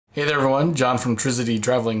Hey there everyone, John from Trizity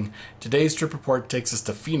Traveling. Today's trip report takes us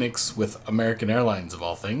to Phoenix with American Airlines of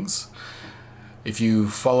all things. If you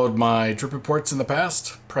followed my trip reports in the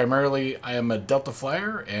past, primarily I am a Delta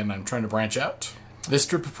flyer and I'm trying to branch out. This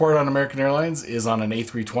trip report on American Airlines is on an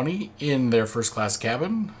A320 in their first class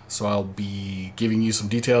cabin, so I'll be giving you some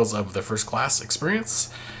details of the first class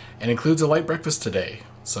experience and includes a light breakfast today,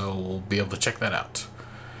 so we'll be able to check that out.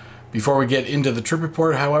 Before we get into the trip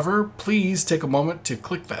report, however, please take a moment to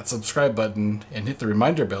click that subscribe button and hit the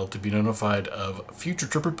reminder bell to be notified of future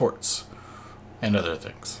trip reports and other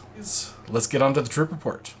things. Let's get on to the trip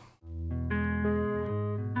report.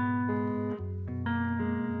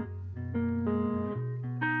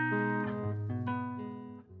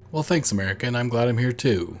 Well, thanks, American. I'm glad I'm here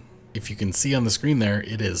too. If you can see on the screen there,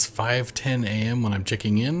 it is 5:10 a.m. when I'm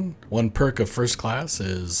checking in. One perk of first class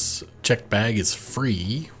is checked bag is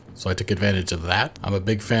free. So I took advantage of that. I'm a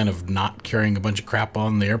big fan of not carrying a bunch of crap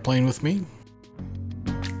on the airplane with me.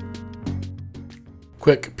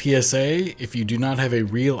 Quick PSA, if you do not have a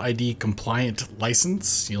Real ID compliant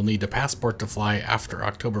license, you'll need a passport to fly after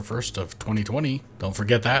October 1st of 2020. Don't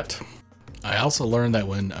forget that. I also learned that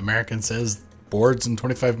when American says boards in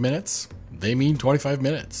 25 minutes, they mean 25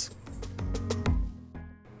 minutes.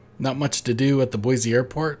 Not much to do at the Boise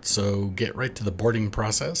airport, so get right to the boarding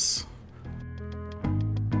process.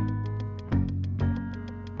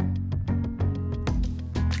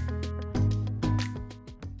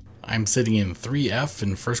 I'm sitting in 3F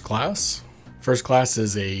in first class. First class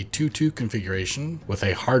is a 2-2 configuration with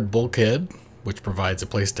a hard bulkhead, which provides a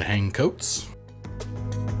place to hang coats.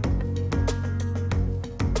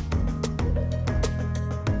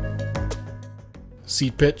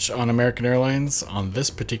 Seat pitch on American Airlines on this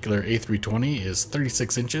particular A320 is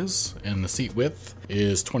 36 inches and the seat width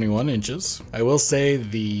is 21 inches. I will say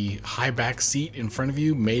the high back seat in front of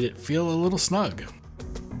you made it feel a little snug.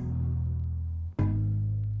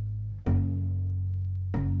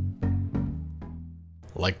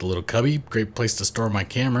 Like the little cubby, great place to store my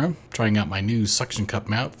camera. Trying out my new suction cup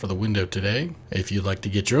mount for the window today. If you'd like to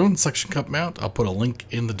get your own suction cup mount, I'll put a link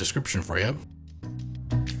in the description for you.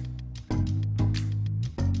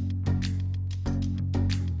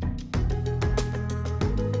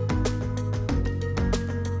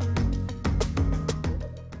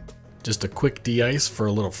 Just a quick de-ice for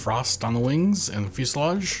a little frost on the wings and the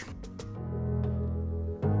fuselage.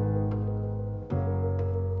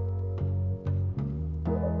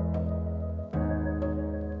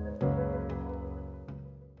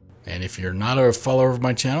 And if you're not a follower of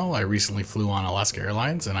my channel, I recently flew on Alaska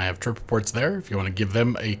Airlines and I have trip reports there if you want to give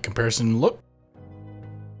them a comparison look.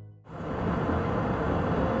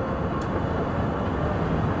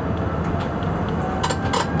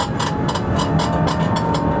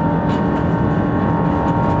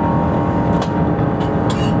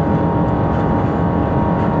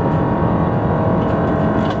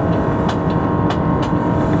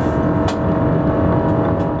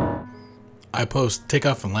 I post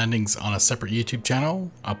takeoff and landings on a separate YouTube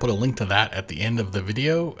channel. I'll put a link to that at the end of the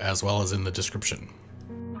video as well as in the description.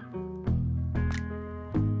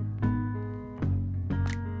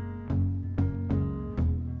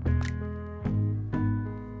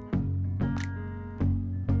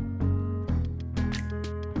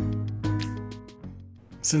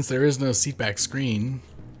 Since there is no seatback screen,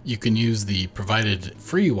 you can use the provided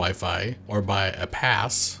free Wi-Fi or buy a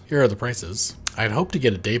pass. Here are the prices. I'd hoped to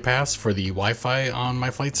get a day pass for the Wi-Fi on my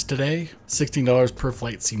flights today. $16 per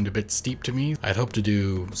flight seemed a bit steep to me. I'd hoped to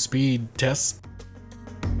do speed tests.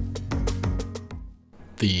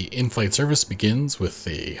 The in-flight service begins with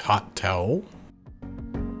a hot towel.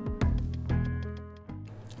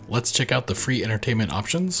 Let's check out the free entertainment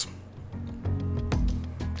options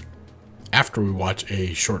after we watch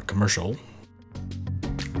a short commercial.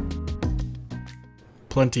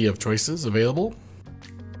 Plenty of choices available.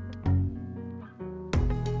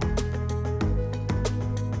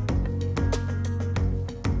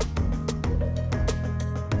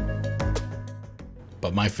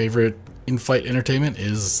 But my favorite in-flight entertainment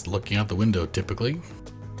is looking out the window typically.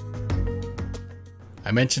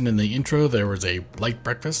 I mentioned in the intro there was a light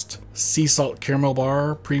breakfast, sea salt caramel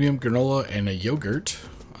bar, premium granola, and a yogurt.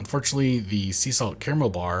 Unfortunately, the sea salt caramel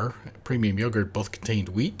bar, premium yogurt both contained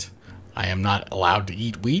wheat. I am not allowed to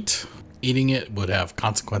eat wheat. Eating it would have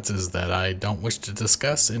consequences that I don't wish to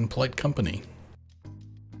discuss in polite company.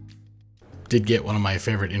 Did get one of my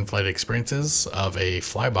favorite in-flight experiences of a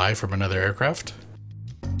flyby from another aircraft.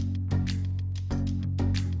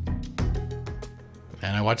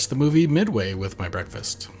 And I watched the movie Midway with my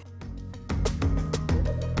breakfast.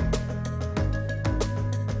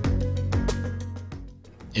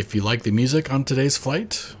 If you like the music on today's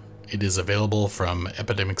flight, It is available from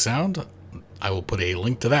Epidemic Sound. I will put a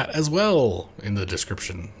link to that as well in the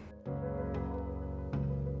description.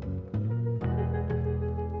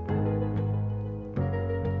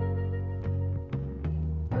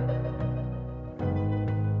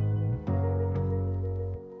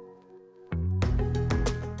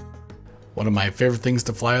 One of my favorite things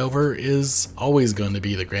to fly over is always going to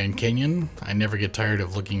be the Grand Canyon. I never get tired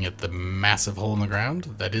of looking at the massive hole in the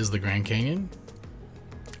ground that is the Grand Canyon.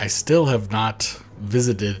 I still have not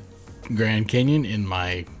visited Grand Canyon in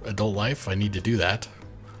my adult life. I need to do that.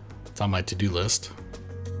 It's on my to-do list.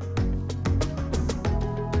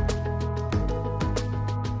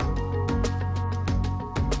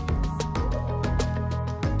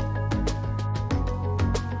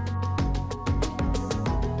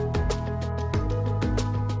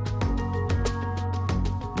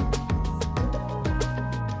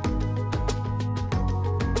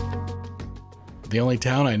 The only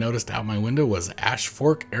town I noticed out my window was Ash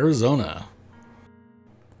Fork, Arizona.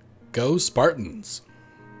 Go Spartans!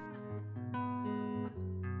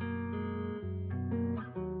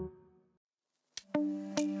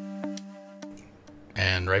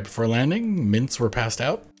 And right before landing, mints were passed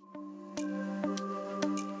out. I'd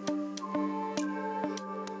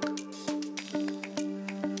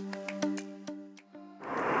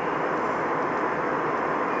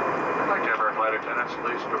like to have our flight attendants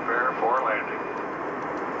please prepare for landing.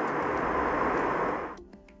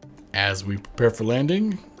 As we prepare for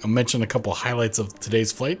landing, I'll mention a couple highlights of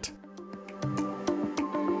today's flight.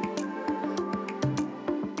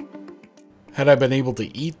 Had I been able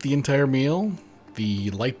to eat the entire meal, the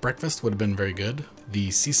light breakfast would have been very good.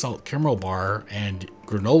 The sea salt caramel bar and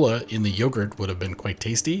granola in the yogurt would have been quite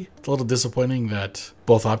tasty. It's a little disappointing that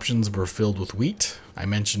both options were filled with wheat. I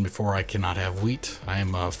mentioned before I cannot have wheat. I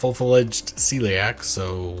am a full-fledged celiac,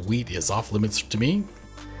 so wheat is off limits to me.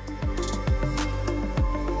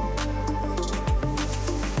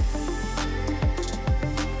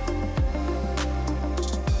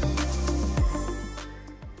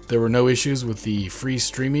 There were no issues with the free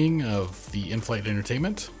streaming of the in-flight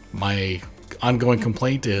entertainment. My ongoing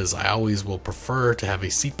complaint is I always will prefer to have a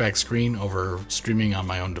seatback screen over streaming on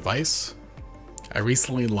my own device. I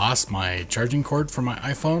recently lost my charging cord for my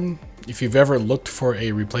iPhone. If you've ever looked for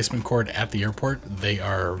a replacement cord at the airport, they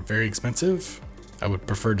are very expensive. I would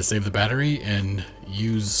prefer to save the battery and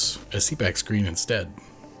use a seatback screen instead.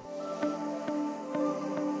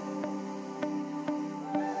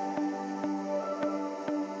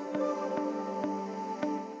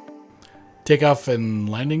 Takeoff and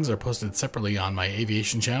landings are posted separately on my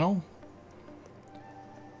aviation channel.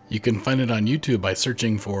 You can find it on YouTube by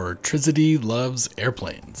searching for Trizity Loves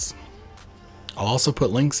Airplanes. I'll also put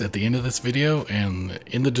links at the end of this video and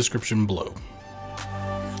in the description below.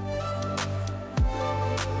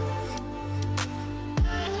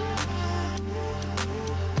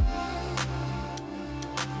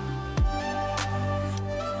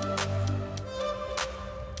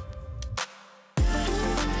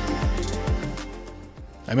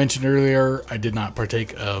 I mentioned earlier I did not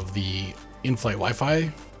partake of the in-flight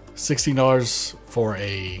Wi-Fi. $16 for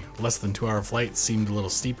a less than 2-hour flight seemed a little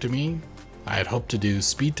steep to me. I had hoped to do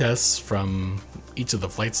speed tests from each of the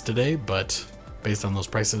flights today, but based on those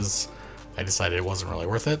prices, I decided it wasn't really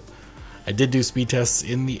worth it. I did do speed tests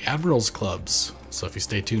in the Admirals Clubs, so if you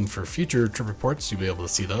stay tuned for future trip reports, you'll be able to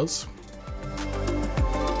see those.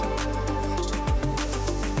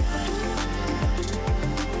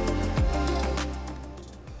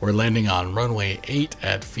 We're landing on runway 8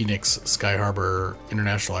 at Phoenix Sky Harbor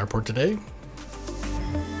International Airport today.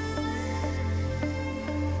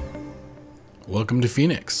 Welcome to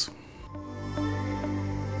Phoenix.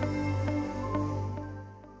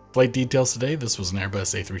 Flight details today. This was an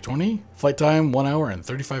Airbus A320. Flight time 1 hour and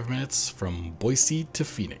 35 minutes from Boise to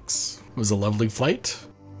Phoenix. It was a lovely flight.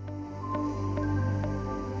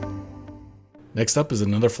 Next up is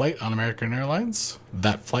another flight on American Airlines.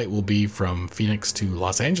 That flight will be from Phoenix to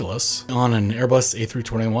Los Angeles on an Airbus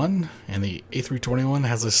A321, and the A321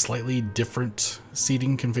 has a slightly different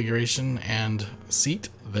seating configuration and seat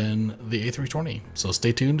than the A320. So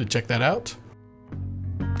stay tuned to check that out.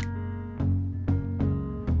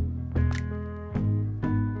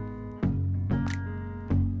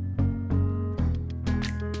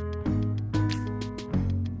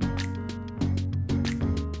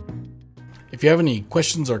 If you have any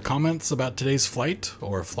questions or comments about today's flight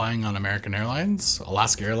or flying on American Airlines,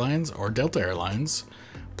 Alaska Airlines, or Delta Airlines,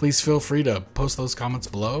 please feel free to post those comments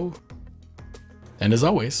below. And as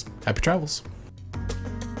always, happy travels.